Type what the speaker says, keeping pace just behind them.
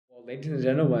Ladies and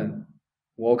gentlemen,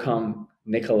 welcome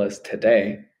Nicholas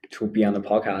today to be on the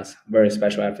podcast. Very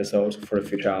special episode for the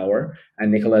Future Hour.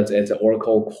 And Nicholas is the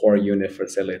Oracle Core Unit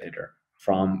Facilitator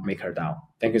from MakerDAO.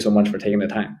 Thank you so much for taking the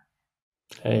time.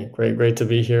 Hey, great to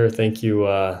be here. Thank you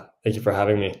for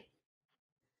having me.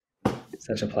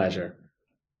 Such a pleasure.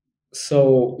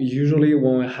 So usually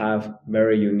when we have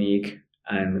very unique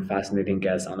and fascinating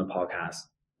guests on the podcast,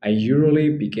 I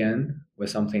usually begin with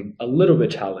something a little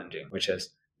bit challenging, which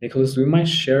is, Nicholas, we might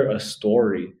share a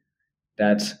story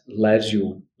that led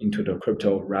you into the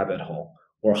crypto rabbit hole,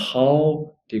 or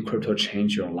how did crypto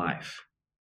change your life?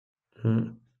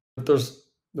 There's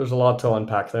a lot to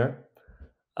unpack there.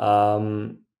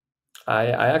 I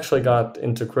actually got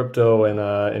into crypto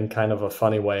in kind of a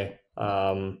funny way.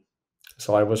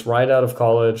 So I was right out of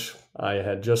college. I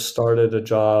had just started a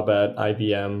job at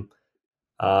IBM,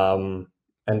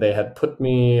 and they had put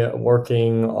me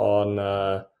working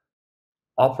on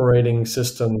operating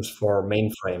systems for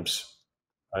mainframes.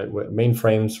 Right,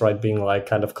 mainframes, right, being like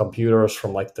kind of computers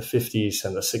from like the 50s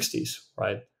and the 60s,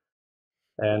 right?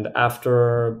 And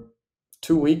after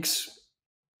 2 weeks,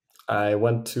 I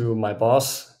went to my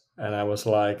boss and I was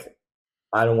like,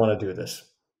 I don't want to do this.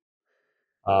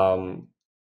 And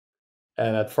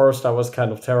at first, I was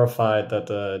kind of terrified that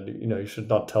you should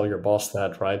not tell your boss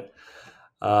that, right?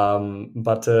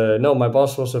 But no, my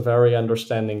boss was a very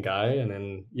understanding guy, and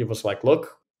then he was like,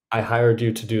 "Look, I hired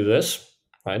you to do this,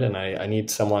 right? And I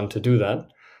need someone to do that.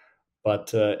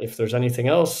 But if there's anything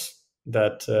else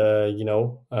that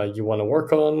you want to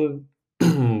work on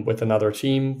with another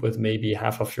team, with maybe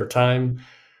half of your time,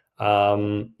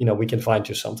 we can find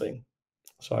you something."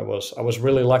 So I was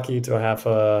really lucky to have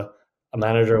a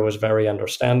manager who was very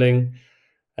understanding,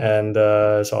 and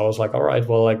so I was like, all right,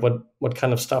 well, like what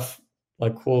kind of stuff,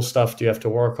 like cool stuff, do you have to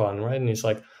work on, right? And he's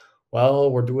like,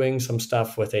 well, we're doing some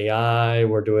stuff with AI,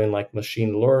 we're doing like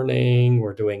machine learning,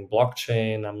 we're doing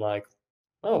blockchain. I'm like,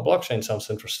 oh, blockchain sounds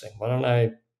interesting. Why don't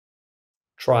I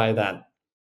try that?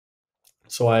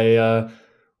 So I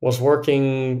was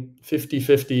working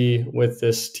 50-50 with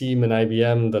this team in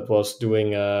IBM that was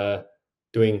doing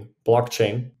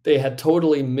blockchain. They had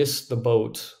totally missed the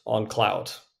boat on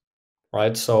cloud,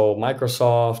 right? So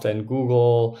Microsoft and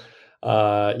Google,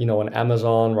 and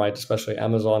Amazon, right? Especially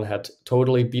Amazon had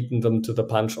totally beaten them to the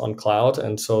punch on cloud,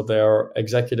 and so their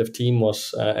executive team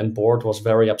was and board was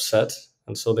very upset,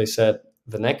 and so they said,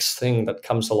 the next thing that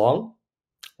comes along,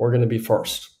 we're going to be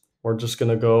first. We're just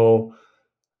going to go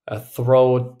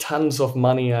throw tons of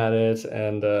money at it,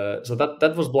 and so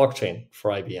that was blockchain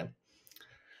for IBM.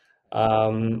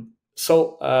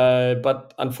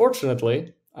 But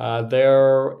unfortunately,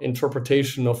 their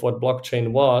interpretation of what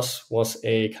blockchain was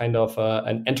a kind of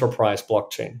an enterprise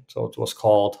blockchain. So it was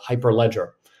called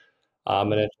Hyperledger,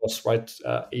 and it was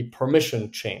a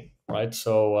permission chain, right?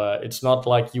 So it's not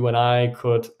like you and I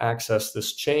could access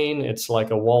this chain. It's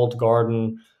like a walled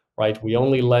garden, right? We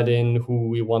only let in who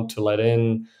we want to let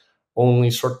in. Only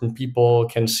certain people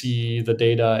can see the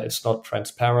data. It's not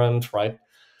transparent, right?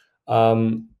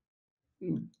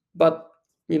 But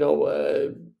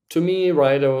to me,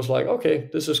 right, I was like, okay,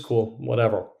 this is cool,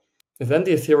 whatever. And then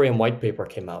the Ethereum white paper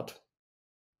came out,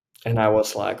 and I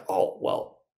was like, oh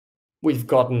well, we've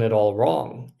gotten it all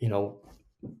wrong.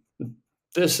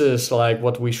 This is like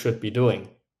what we should be doing,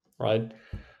 right?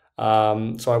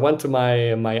 So I went to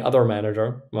my other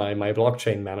manager, my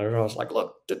blockchain manager. I was like,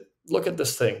 look at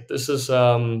this thing. This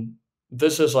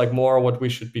is like more what we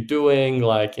should be doing,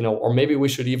 like, or maybe we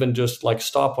should even just like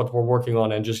stop what we're working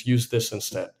on and just use this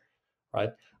instead, right?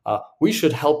 We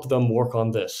should help them work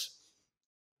on this.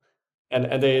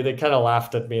 And they kind of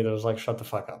laughed at me. They was like, shut the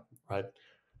fuck up, right?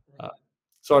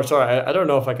 Sorry, I don't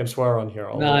know if I can swear on here.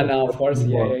 No, of course,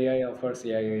 yeah, of course,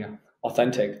 yeah.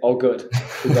 Authentic, all good.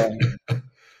 Keep going.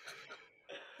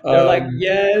 They're like,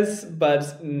 yes,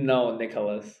 but no,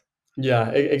 Nicholas. Yeah,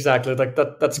 exactly. Like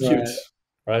that's cute,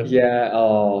 right? Yeah.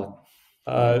 Oh.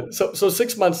 So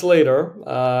 6 months later,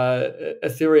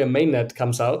 Ethereum mainnet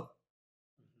comes out,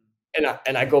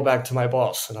 and I go back to my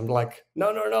boss, and I'm like,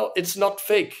 no, it's not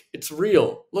fake, it's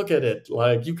real. Look at it.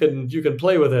 Like you can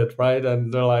play with it, right?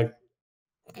 And they're like,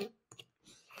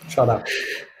 shut up.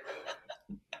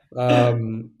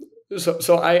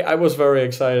 So I was very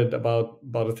excited about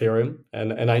Ethereum,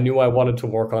 and I knew I wanted to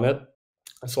work on it.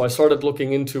 So I started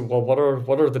looking into, well, what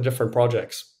are the different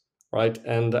projects, right?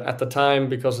 And at the time,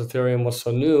 because Ethereum was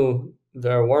so new,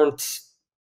 there weren't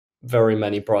very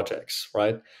many projects,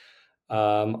 right?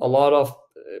 A lot of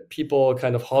people,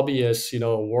 kind of hobbyists,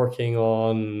 working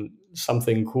on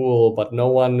something cool, but no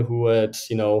one who had,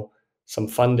 some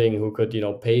funding who could,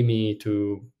 pay me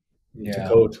to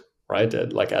code, right?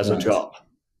 Like as a job.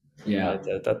 Yeah.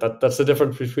 right? That's the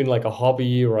difference between like a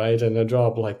hobby, right, and a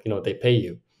job. Like, they pay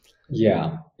you.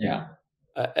 Yeah. Yeah.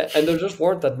 And there just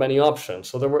weren't that many options.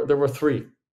 So there were three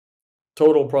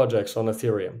total projects on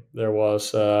Ethereum. There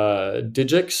was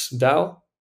Digix DAO,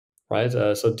 right?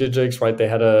 So Digix, right?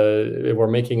 They were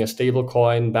making a stable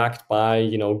coin backed by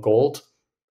gold,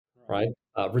 right?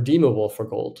 Redeemable for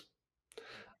gold.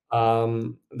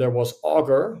 There was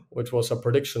Augur, which was a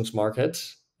predictions market,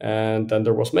 and then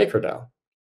there was MakerDAO.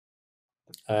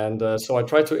 And so I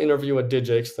tried to interview at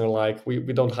Digix. They're like, we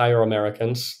don't hire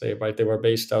Americans. They were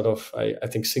based out of I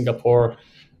think Singapore,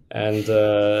 and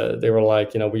they were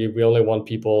like, we only want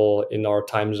people in our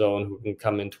time zone who can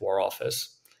come into our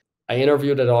office. I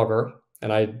interviewed at Augur,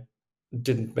 and I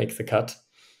didn't make the cut.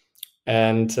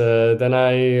 And then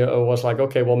I was like,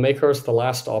 okay, well, Maker's the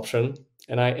last option,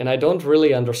 and I don't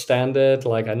really understand it.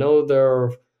 Like, I know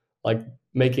they're like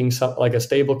making some like a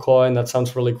stable coin that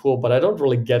sounds really cool, but I don't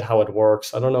really get how it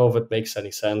works. I don't know if it makes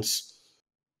any sense.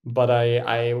 But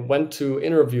I went to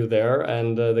interview there,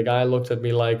 and the guy looked at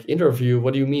me like, interview?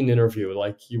 What do you mean interview?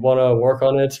 Like, you want to work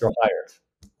on it? You're hired,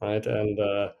 right? And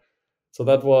so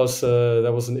that was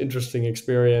an interesting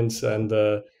experience, and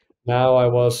now I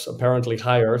was apparently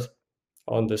hired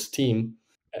on this team,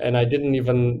 and I didn't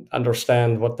even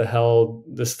understand what the hell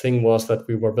this thing was that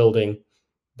we were building.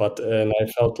 But and I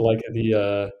felt like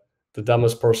the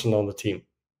dumbest person on the team.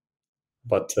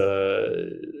 But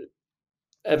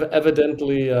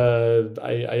evidently,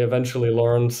 I eventually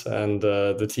learned, and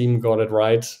the team got it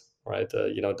right. Right,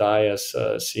 Dai has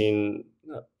seen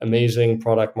amazing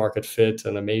product market fit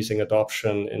and amazing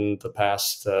adoption in the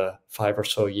past 5 or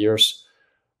so years.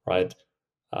 Right,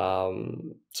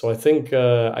 so I think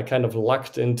I kind of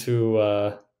lucked into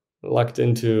the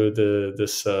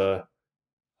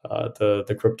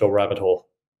crypto rabbit hole.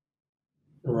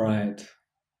 Right.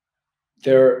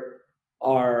 There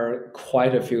are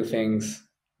quite a few things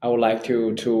I would like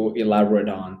to elaborate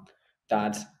on.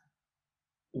 That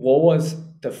what was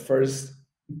the first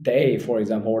day, for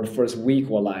example, or the first week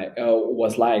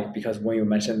was like? Because when you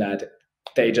mentioned that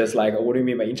they just like, what do you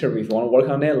mean by interview? If you want to work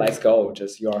on it, let's go.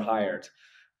 Just you are hired.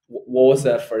 What was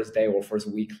that first day or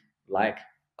first week like?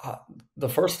 Uh, the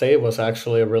first day was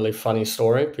actually a really funny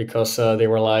story because they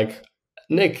were like,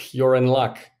 "Nick, you're in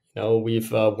luck.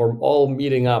 We're all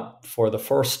meeting up for the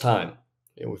first time.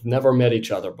 We've never met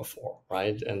each other before,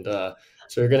 right? And so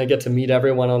you're gonna get to meet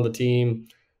everyone on the team."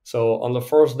 So on the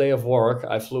first day of work,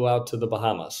 I flew out to the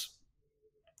Bahamas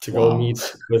to go Wow. meet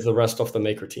with the rest of the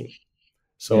Maker team.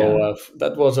 So Yeah.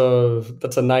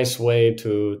 that's a nice way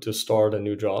to start a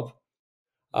new job.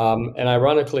 And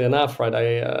ironically enough, right,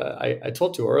 I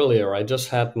told you earlier, I just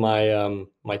had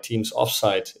my team's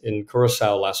offsite in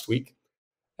Curacao last week,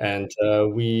 and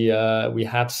we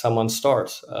had someone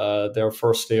start their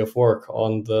first day of work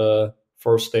on the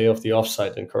first day of the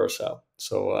offsite in Curacao.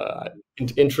 So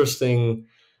interesting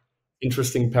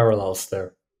parallels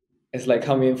there. It's like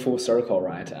coming full circle,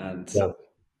 right? And Yeah.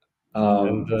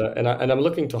 And um, I'm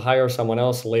looking to hire someone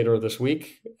else later this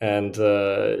week, and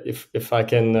if I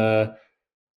can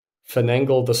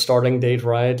finagle the starting date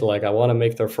right. Like, I want to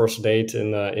make their first date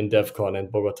in DevCon in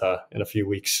Bogota in a few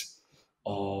weeks.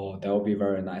 oh, that would be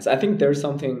very nice. I think there's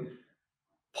something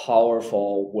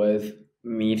powerful with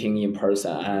meeting in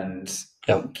person and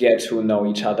Yeah. get to know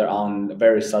each other on a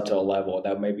very subtle level,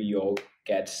 that maybe you'll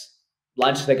get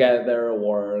lunch together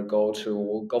or go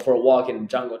for a walk in the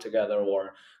jungle together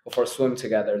or go for a swim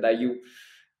together, that you,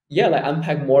 yeah, like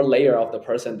unpack more layer of the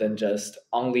person than just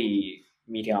only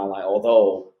meeting online.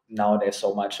 Although nowadays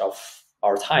so much of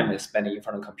our time is spending in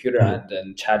front of a computer Mhm. and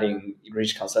then chatting,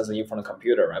 reach consensus in front of a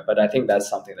computer, right? But I think that's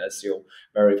something that's still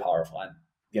very powerful,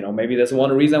 and maybe that's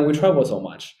one reason we travel so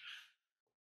much.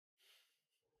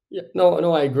 Yeah, no,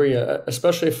 no, I agree,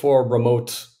 especially for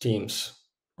remote teams,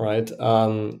 right?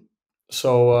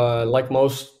 So, like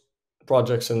most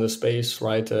projects in the space,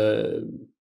 right,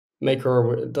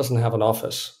 Maker doesn't have an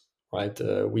office, right?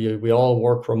 We all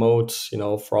work remote,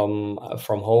 from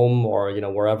home or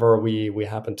wherever we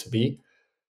happen to be.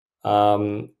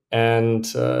 And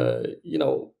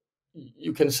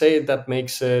you can say that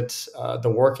makes it the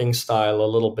working style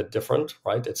a little bit different,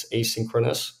 right? It's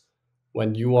asynchronous.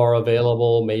 When you are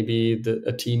available, maybe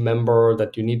a team member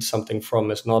that you need something from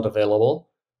is not available,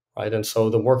 right? And so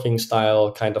the working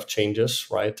style kind of changes,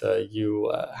 right?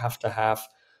 You have to have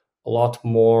a lot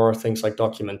more things like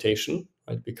documentation,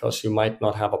 right? Because you might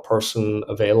not have a person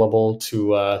available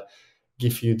to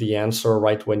give you the answer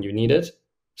right when you need it.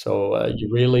 So you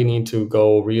really need to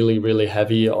go really, really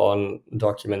heavy on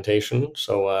documentation.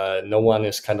 So no one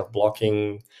is kind of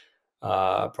blocking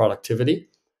productivity.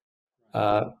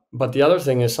 But the other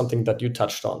thing is something that you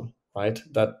touched on, right?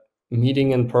 That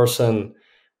meeting in person,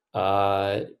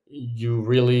 you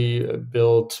really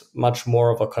build much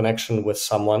more of a connection with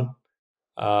someone,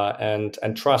 and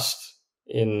trust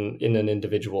in an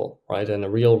individual, right? And a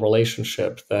real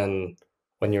relationship than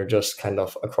when you're just kind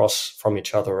of across from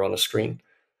each other on a screen.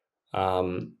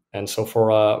 And so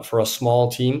for a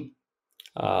small team,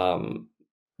 um,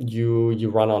 you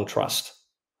run on trust,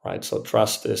 right? So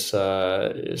trust is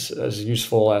as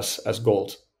useful as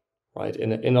gold, right?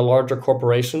 In a larger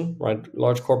corporation, right?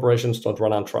 Large corporations don't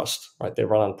run on trust, right? They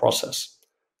run on process.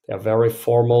 They have very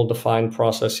formal, defined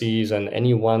processes, and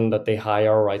anyone that they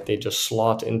hire, right, they just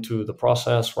slot into the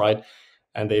process, right?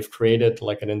 And they've created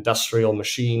like an industrial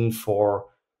machine for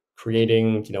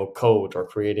creating, code or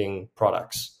creating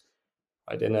products,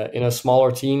 right? In a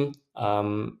smaller team,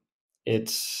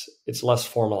 it's less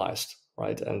formalized,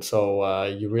 right? And so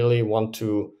you really want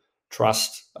to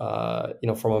trust,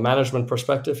 from a management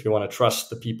perspective, you want to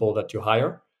trust the people that you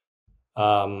hire.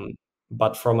 Um,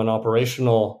 but from an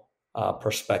operational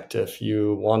perspective,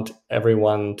 you want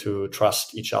everyone to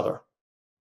trust each other.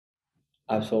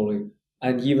 Absolutely.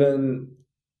 And even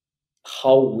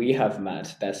how we have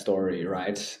met, that story,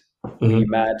 right? We Hmm.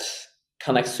 met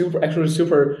kind of like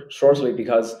super shortly,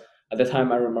 because at the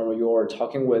time I remember you were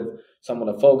talking with some of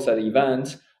the folks at the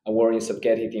event, and we're in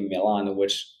Spaghetti in Milan,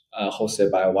 which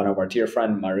hosted by one of our dear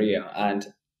friend Maria.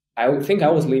 And I think I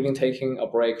was leaving, taking a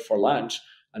break for lunch,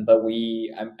 and but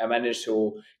I managed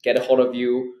to get a hold of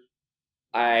you.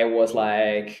 I was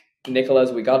like,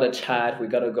 Nicholas, we gotta chat. We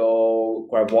gotta go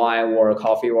grab wine or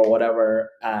coffee or whatever.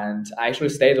 And I actually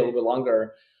stayed a little bit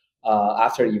longer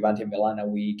after the event in Milan,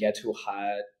 and we get to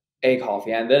have a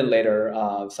coffee and then later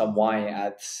some wine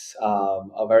at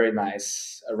a very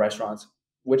nice restaurant,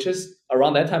 which is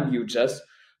around that time you just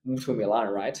moved to Milan,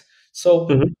 right? So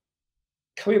Hmm.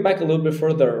 coming back a little bit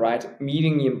further, right?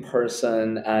 Meeting in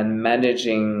person and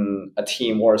managing a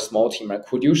team or a small team, right?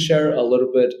 Could you share a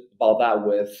little bit about that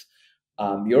with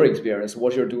your experience,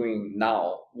 what you're doing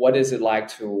now? What is it like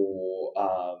to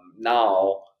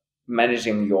now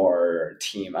managing your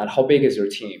team, and how big is your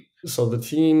team? So the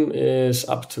team is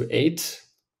up to 8,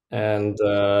 and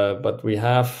but we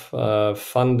have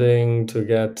funding to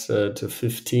get to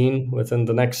 15 within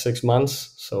the next 6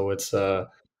 months. So it's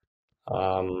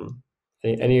um,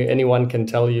 anyone can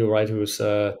tell you, right, who's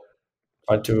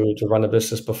tried to run a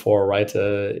business before, right?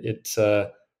 It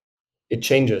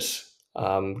changes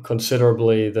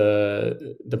considerably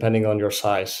depending on your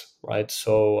size, right?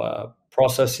 So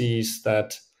processes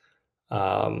that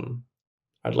um,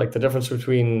 right, like the difference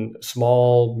between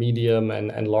small, medium,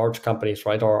 and large companies,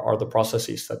 right, are the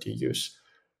processes that you use.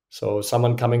 So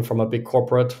someone coming from a big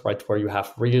corporate, right, where you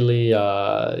have really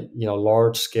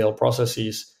large scale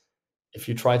processes, if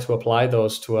you try to apply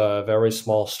those to a very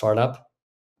small startup,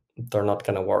 they're not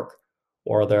going to work,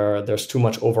 or there's too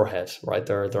much overhead, right?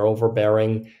 They're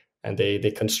overbearing, and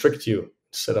they constrict you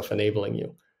instead of enabling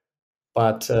you.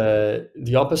 But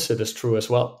the opposite is true as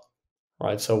well,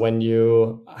 right? So when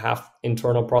you have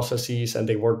internal processes and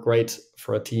they work great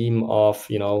for a team of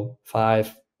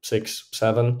 5, 6,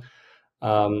 7,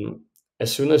 um,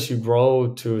 as soon as you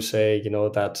grow to say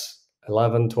that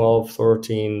 11, 12,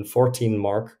 13, 14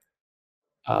 mark,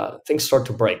 things start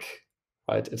to break,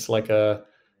 right? It's like a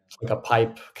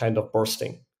pipe kind of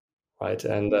bursting, right?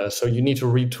 And so you need to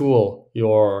retool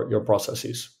your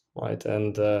processes, right?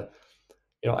 And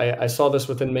I saw this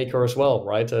within Maker as well,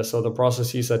 right? So the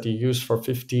processes that you use for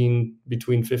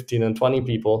between 15 and 20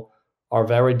 people are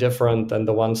very different than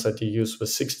the ones that you use with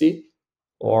 60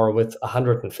 or with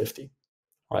 150,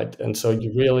 right? And so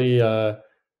you really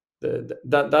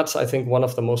that's, I think, one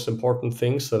of the most important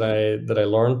things that I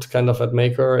learned kind of at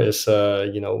Maker is I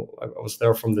was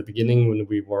there from the beginning when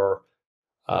we were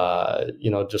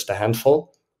just a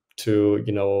handful, to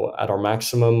at our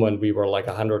maximum when we were like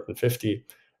 150,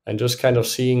 and just kind of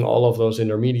seeing all of those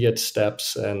intermediate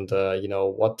steps, and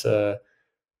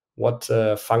what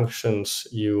functions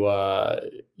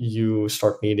you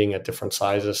start needing at different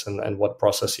sizes, and what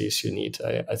processes you need.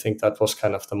 I think that was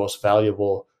kind of the most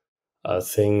valuable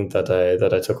thing that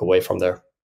I took away from there.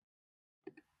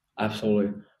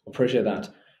 Absolutely appreciate that.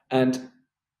 And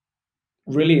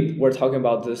really, we're talking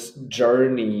about this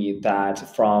journey that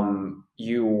from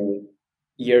you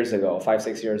years ago, 5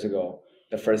 6 years ago,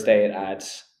 the first day at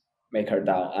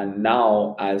MakerDAO, and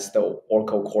now as the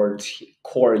Oracle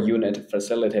core unit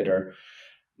facilitator,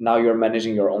 now you're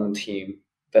managing your own team,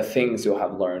 the things you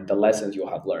have learned, the lessons you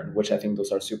have learned, which I think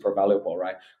those are super valuable,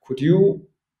 right? Could you,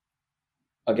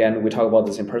 again, we talk about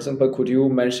this in person, but could you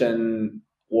mention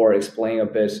or explain a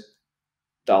bit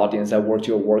the audience that what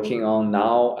you're working on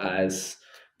now as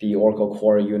the Oracle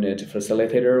Core Unit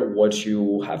Facilitator, what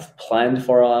you have planned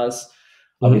for us,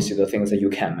 Mhm. obviously the things that you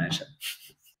can mention.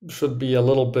 Should be a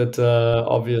little bit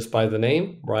obvious by the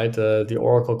name, right? The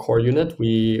Oracle Core Unit,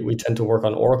 we tend to work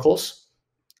on oracles,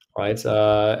 right?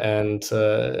 And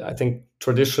I think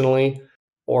traditionally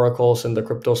oracles in the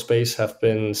crypto space have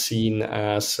been seen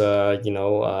as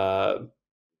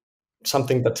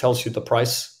something that tells you the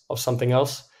price of something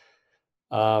else.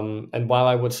 And while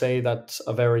I would say that's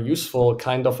a very useful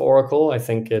kind of oracle, I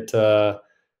think it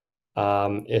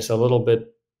is a little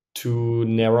bit too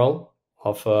narrow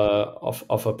of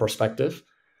a perspective,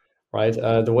 right?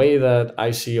 The way that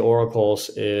I see oracles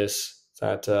is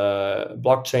that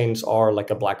blockchains are like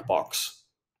a black box,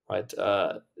 right?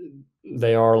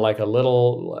 They are like a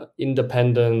little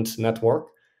independent network,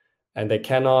 and they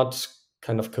cannot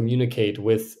kind of communicate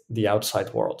with the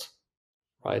outside world,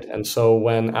 right? And so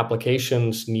when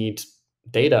applications need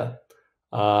data,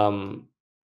 um,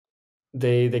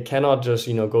 they cannot just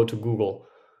go to Google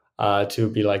to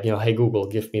be like, hey Google,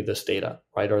 give me this data,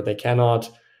 right? Or they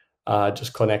cannot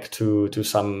just connect to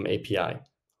some API,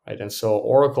 right? And so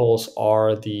oracles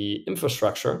are the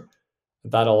infrastructure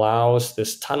that allows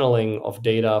this tunneling of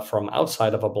data from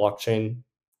outside of a blockchain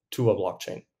to a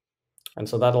blockchain. And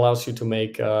so that allows you to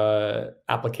make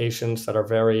applications that are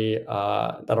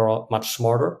that are much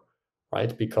smarter,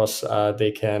 right? Because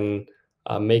they can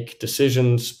make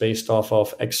decisions based off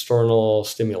of external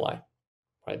stimuli,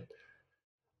 right?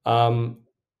 Um,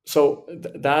 so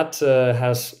that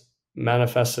has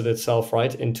manifested itself,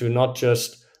 right, into not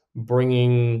just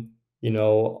bringing,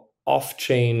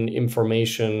 off-chain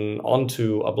information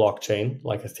onto a blockchain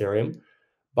like Ethereum,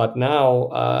 but now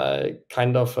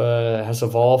kind of has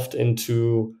evolved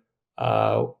into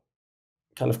uh,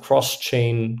 kind of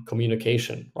cross-chain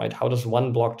communication, right? How does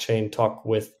one blockchain talk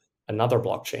with another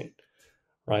blockchain,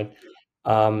 right?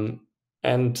 Um,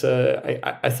 and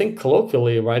I think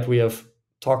colloquially, right, we have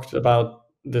talked about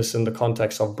this in the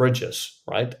context of bridges,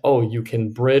 right? Oh, you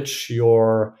can bridge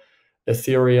your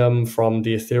Ethereum from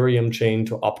the Ethereum chain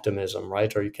to Optimism,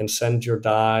 right? Or you can send your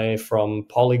DAI from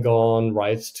Polygon,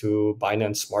 right, to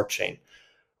Binance Smart Chain,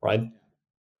 right?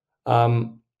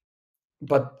 Um,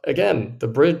 but again, the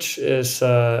bridge is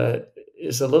a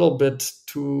little bit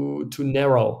too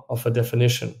narrow of a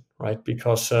definition, right?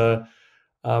 Because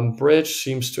bridge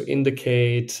seems to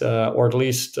indicate, or at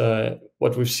least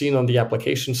what we've seen on the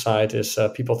application side is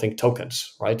people think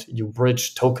tokens, right? You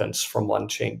bridge tokens from one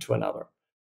chain to another.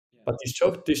 But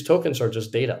these tokens are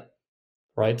just data,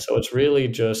 right? So it's really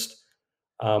just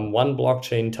one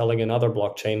blockchain telling another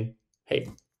blockchain, hey,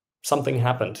 something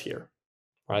happened here,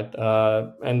 right?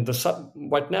 And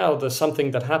right now, the something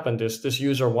that happened is this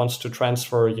user wants to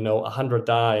transfer, 100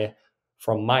 DAI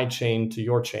from my chain to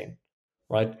your chain,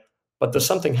 right? But the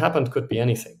something happened could be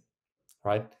anything,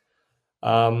 right?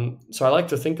 So I like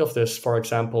to think of this, for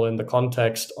example, in the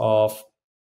context of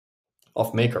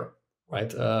Maker,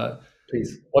 right?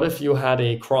 Please. What if you had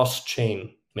a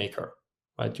cross-chain Maker,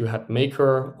 right? You had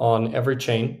Maker on every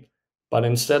chain, but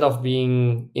instead of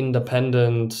being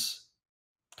independent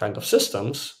kind of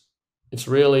systems, it's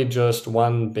really just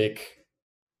one big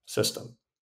system.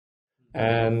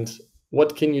 And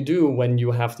what can you do when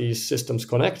you have these systems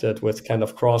connected with kind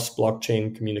of cross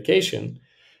blockchain communication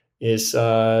is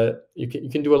you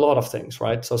can do a lot of things,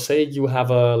 right? So say you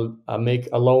have a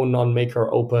loan on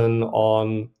Maker open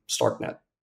on Starknet,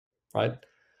 right?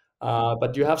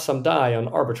 But you have some DAI on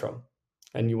Arbitrum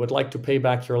and you would like to pay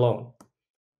back your loan.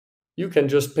 You can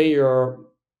just pay your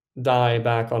DAI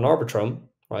back on Arbitrum,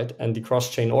 right? And the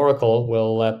cross-chain oracle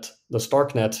will let the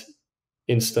Starknet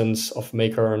instance of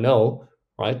Maker know,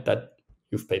 right, that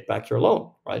you've paid back your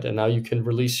loan, right? And now you can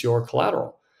release your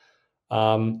collateral.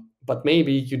 But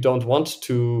maybe you don't want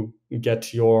to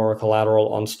get your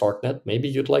collateral on Starknet. Maybe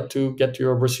you'd like to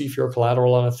receive your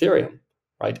collateral on Ethereum,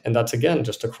 right? And that's again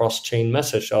just a cross-chain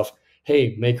message of,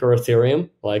 hey, Maker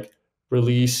Ethereum, like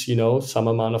release, some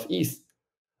amount of ETH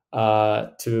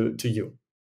to you,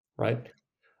 right?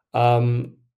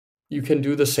 Um, you can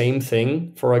do the same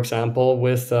thing, for example,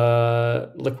 with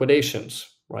liquidations,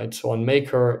 right? So on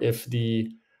Maker, if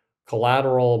the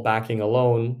collateral backing a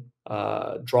loan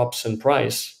drops in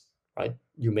price, right,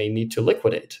 you may need to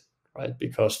liquidate, right,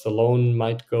 because the loan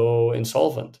might go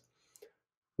insolvent.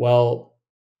 Well,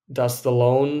 does the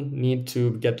loan need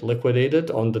to get liquidated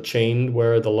on the chain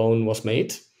where the loan was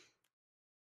made?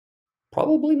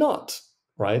 Probably not,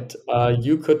 right?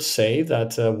 You could say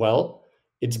that, well,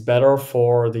 it's better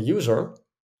for the user,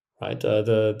 right,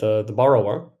 the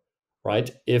borrower,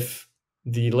 right, if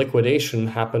the liquidation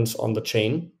happens on the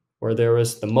chain where there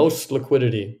is the most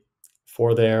liquidity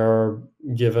for their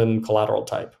given collateral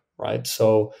type, right?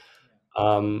 So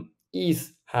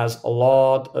ETH has a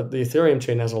lot, the Ethereum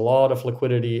chain has a lot of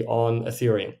liquidity on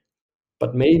Ethereum.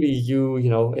 But maybe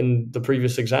in the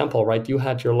previous example, right, you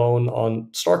had your loan on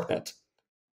Starknet,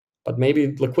 but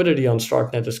maybe liquidity on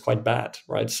Starknet is quite bad,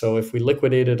 right? So if we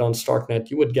liquidated on Starknet,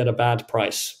 you would get a bad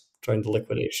price during the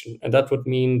liquidation. And that would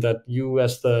mean that you,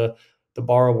 as the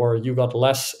borrower, you got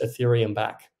less Ethereum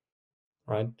back,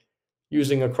 right?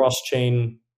 Using a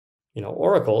cross-chain,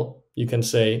 oracle, you can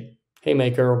say, hey,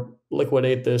 Maker,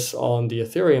 liquidate this on the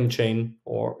Ethereum chain,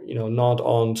 or, not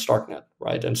on Starknet,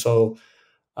 right? And so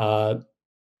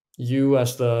you,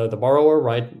 as the borrower,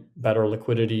 right, better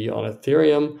liquidity on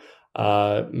Ethereum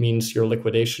means your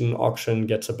liquidation auction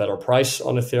gets a better price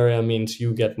on Ethereum, means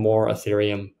you get more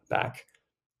Ethereum back,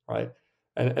 right?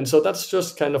 And so that's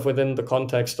just kind of within the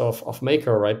context of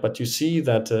Maker, right? But you see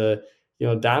that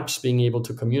dApps being able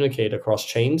to communicate across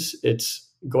chains, it's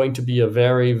going to be a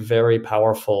very, very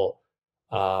powerful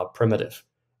primitive.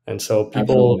 And so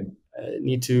people Absolutely.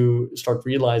 need to start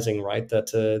realizing, right,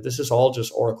 that this is all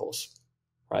just oracles,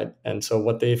 right? And so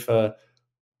what they've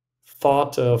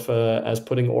thought of as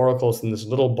putting oracles in this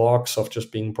little box of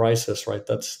just being prices, right?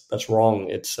 That's wrong.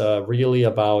 It's really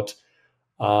about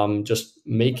just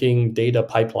making data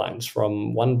pipelines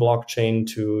from one blockchain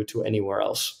to anywhere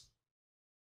else.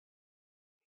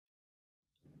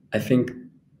 I think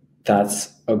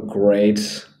that's a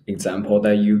great example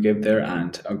that you give there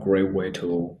and a great way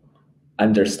to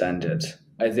understand it.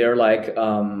 Are there like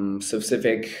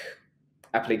specific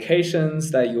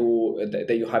applications that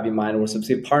you have in mind, or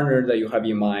specific partner that you have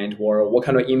in mind, or what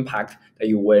kind of impact that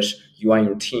you wish you and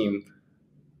your team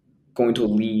going to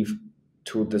leave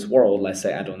to this world? Let's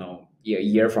say, I don't know, a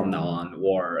year from now on,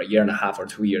 or a year and a half, or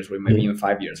 2 years, or maybe even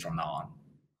 5 years from now on.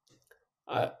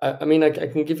 I mean, I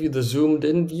can give you the zoomed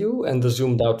in view and the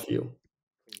zoomed out view.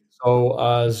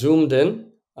 So zoomed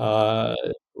in,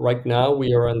 right now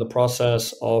we are in the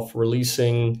process of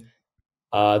releasing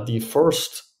the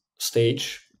first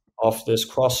stage of this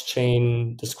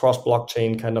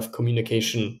cross-blockchain kind of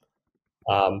communication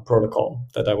protocol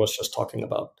that I was just talking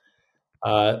about.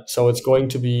 So it's going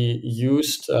to be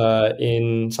used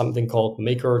in something called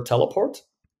Maker Teleport.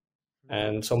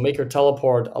 And so Maker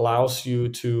Teleport allows you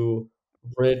to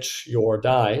bridge your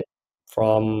DAI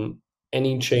from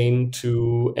any chain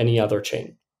to any other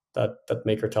chain that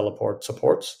Maker Teleport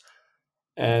supports.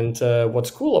 And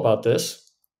what's cool about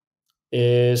this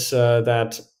is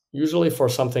that usually for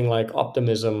something like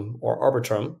Optimism or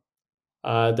Arbitrum,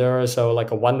 there is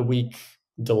like a 1 week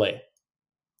delay,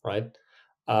 right?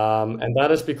 And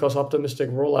that is because optimistic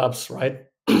rollups, right?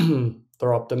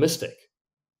 They're optimistic,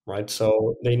 right?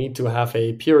 So they need to have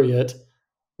a period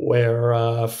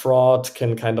where fraud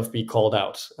can kind of be called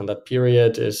out, and that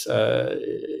period is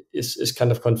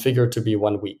kind of configured to be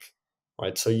 1 week,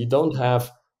 right? So you don't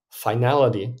have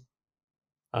finality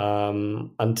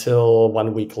until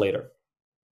 1 week later,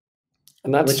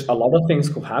 and Which that's a lot of things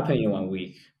could happen in 1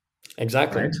 week,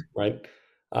 exactly right? right.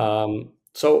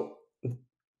 So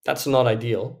that's not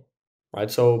ideal,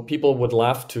 right? So people would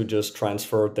love to just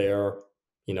transfer their,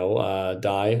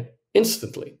 DAI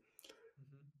instantly.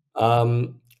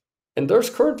 And there's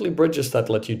currently bridges that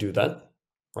let you do that,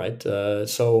 right?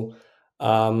 So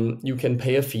you can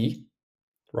pay a fee,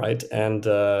 right? And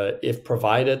if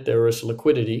provided there is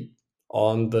liquidity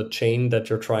on the chain that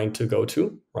you're trying to go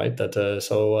to, right?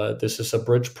 This is a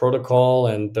bridge protocol,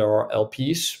 and there are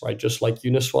LPs, right? Just like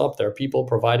Uniswap, there are people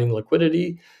providing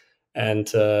liquidity, and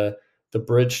the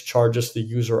bridge charges the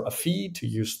user a fee to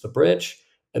use the bridge,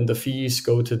 and the fees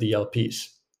go to the LPs.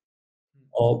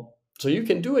 So you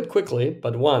can do it quickly,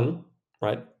 but one,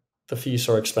 right, the fees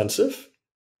are expensive,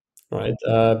 right?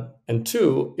 And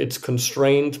two, it's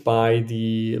constrained by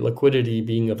the liquidity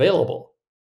being available,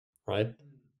 right?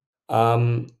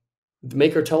 The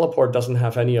Maker Teleport doesn't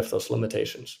have any of those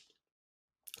limitations.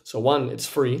 So one, it's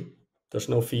free. There's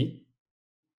no fee.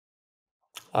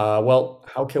 Well,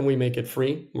 how can we make it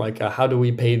free? Like, how do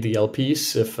we pay the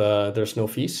LPs if there's no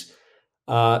fees?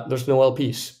 There's no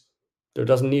LPs. There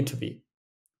doesn't need to be.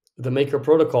 The Maker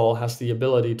protocol has the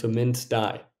ability to mint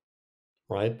DAI,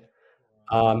 right?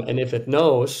 And if it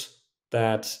knows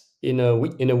that in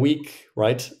a week,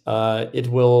 right, it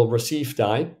will receive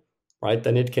DAI, right,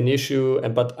 then it can issue,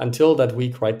 but until that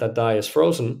week, right, that DAI is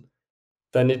frozen,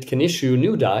 then it can issue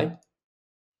new DAI,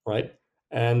 right,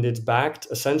 and it's backed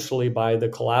essentially by the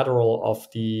collateral of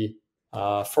the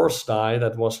first DAI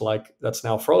that's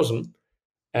now frozen.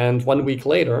 And 1 week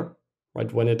later,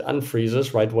 right, when it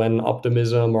unfreezes, right, when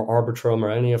Optimism or Arbitrum or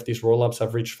any of these rollups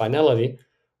have reached finality,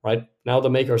 right, now the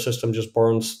Maker system just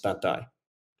burns that DAI,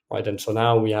 right? And so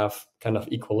now we have kind of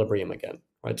equilibrium again.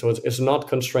 right? So it's not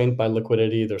constrained by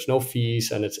liquidity. There's no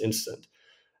fees, and it's instant.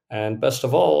 And best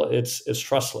of all, it's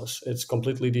trustless. It's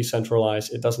completely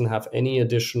decentralized. It doesn't have any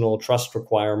additional trust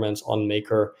requirements on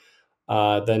Maker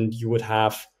than you would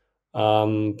have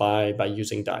by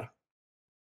using DAI.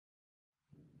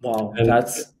 Wow, And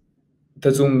that's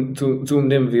the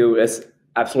zoomed in view is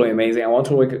absolutely amazing. I want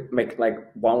to make like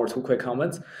one or two quick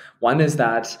comments. One is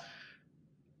that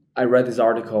I read this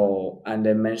article and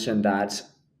they mentioned that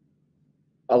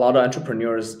a lot of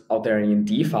entrepreneurs out there in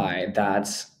DeFi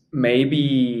that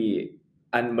maybe,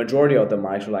 and majority of them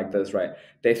are actually like this, right?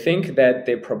 They think that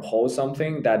they propose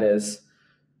something that is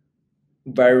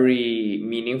very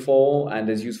meaningful and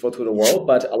is useful to the world,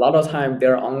 but a lot of time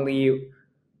they're only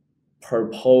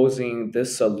proposing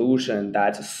this solution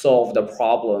that solve the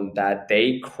problem that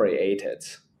they created,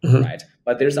 Mhm. right?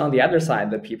 But there's on the other side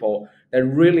the people that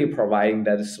really providing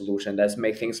that solution that's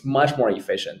make things much more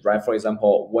efficient, right? For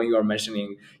example, when you're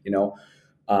mentioning,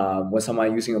 when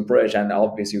someone using a bridge, and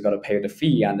obviously you got to pay the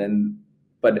fee, and then,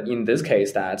 but in this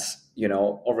case, that's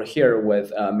over here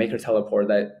with Maker Teleport,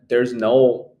 that there's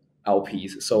no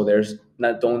LPs, so there's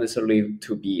not don't necessarily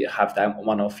to be have that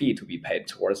amount of fee to be paid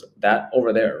towards that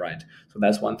over there, right? So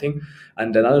that's one thing,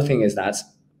 and another thing is that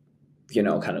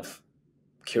kind of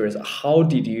curious, how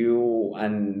did you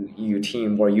and your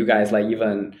team, or you guys like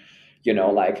even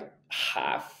like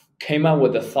have came up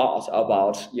with the thought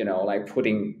about like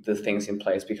putting the things in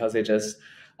place, because it just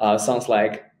sounds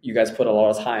like you guys put a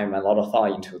lot of time and a lot of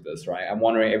thought into this, right? I'm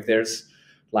wondering if there's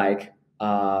like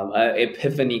an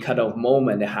epiphany kind of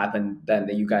moment that happened then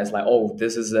that you guys like, oh,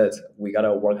 this is it, we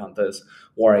gotta work on this,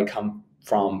 or it come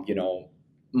from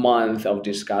month of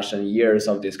discussion, years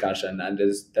of discussion, and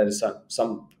there's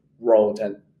some wrote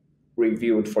and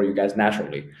reviewed for you guys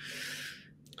naturally,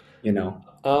 you know?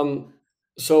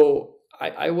 So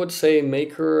I would say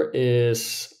Maker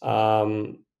is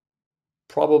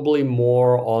probably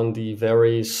more on the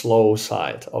very slow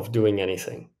side of doing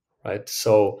anything, right?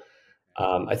 So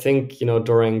I think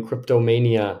during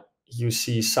Cryptomania, you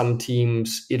see some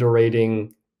teams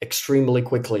iterating extremely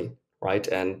quickly, right?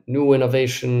 And new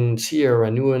innovations here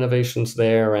and new innovations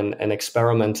there, and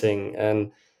experimenting,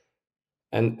 and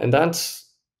that's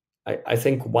I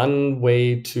think one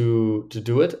way to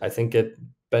do it. I think it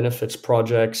benefits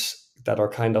projects that are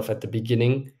kind of at the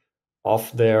beginning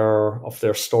of their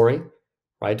story,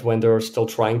 right? When they're still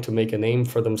trying to make a name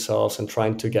for themselves and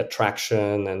trying to get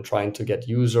traction and trying to get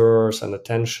users and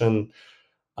attention.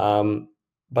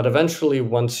 But eventually,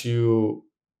 once you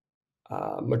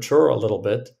mature a little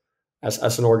bit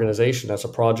as an organization, as a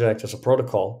project, as a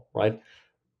protocol, right?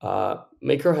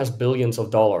 Maker has billions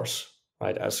of dollars,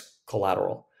 right, as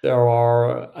collateral. There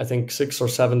are, I think, 6 or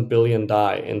 7 billion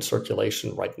DAI in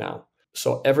circulation right now.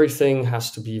 So everything has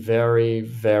to be very,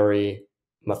 very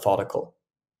methodical,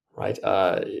 right?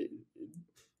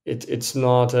 It's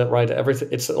not right. Everything.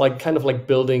 It's like kind of like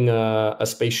building a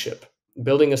spaceship.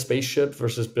 Building a spaceship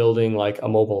versus building like a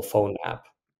mobile phone app.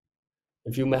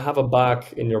 If you have a bug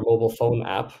in your mobile phone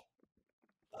app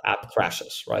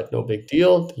crashes, right? No big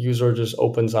deal. The user just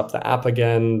opens up the app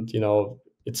again,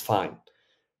 it's fine.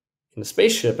 In the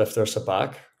spaceship, if there's a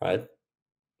bug, right,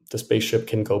 the spaceship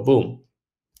can go boom,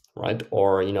 right?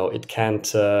 Or, it can't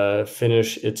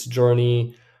finish its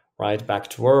journey, right, back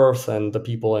to Earth, and the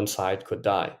people inside could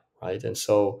die, right? And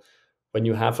so when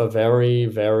you have a very,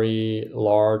 very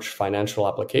large financial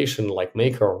application like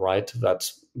Maker, right,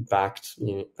 that's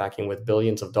backing with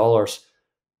billions of dollars,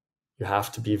 you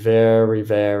have to be very,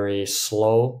 very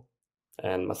slow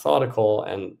and methodical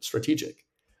and strategic.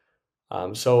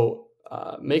 So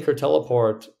Maker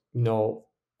Teleport,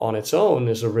 on its own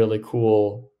is a really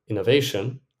cool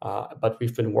innovation, but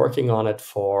we've been working on it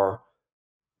for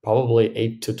probably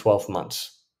 8 to 12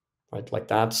 months, right? Like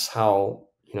that's how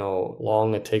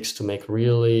long it takes to make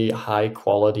really high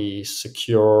quality,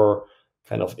 secure,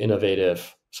 kind of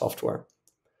innovative software.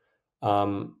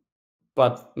 Um,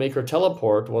 but Maker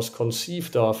Teleport was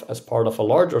conceived of as part of a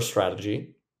larger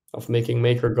strategy of making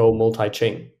Maker go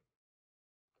multi-chain,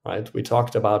 right? We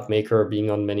talked about Maker being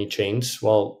on many chains.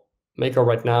 Well, Maker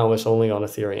right now is only on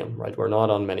Ethereum, right? We're not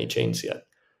on many chains yet.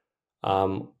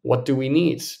 What do we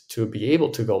need to be able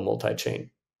to go multi-chain?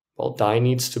 Well, DAI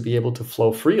needs to be able to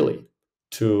flow freely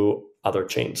to other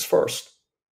chains first.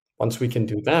 Once we can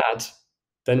do that,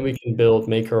 then we can build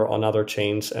Maker on other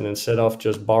chains. And instead of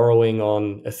just borrowing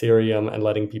on Ethereum and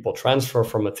letting people transfer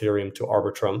from Ethereum to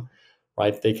Arbitrum,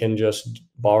 right, they can just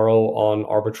borrow on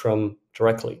Arbitrum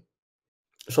directly.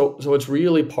 So it's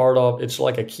really it's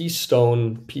like a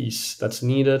keystone piece that's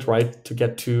needed, right, to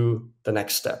get to the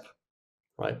next step,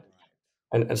 right?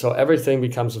 And so everything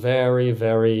becomes very,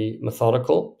 very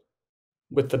methodical.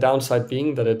 with the downside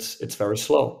being that it's very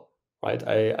slow, right?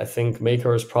 I think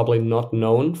Maker is probably not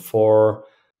known for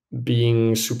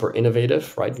being super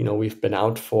innovative, right? We've been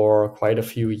out for quite a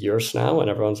few years now, and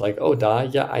everyone's like, "Oh, DAI,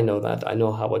 yeah, I know that. I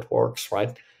know how it works,"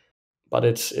 right? But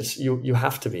it's you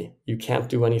have to be. You can't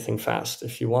do anything fast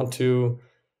if you want to.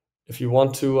 If you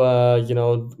want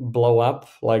to, blow up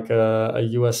like a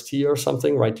UST or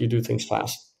something, right? You do things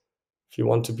fast. If you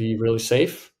want to be really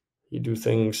safe, you do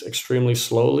things extremely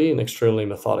slowly and extremely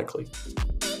methodically.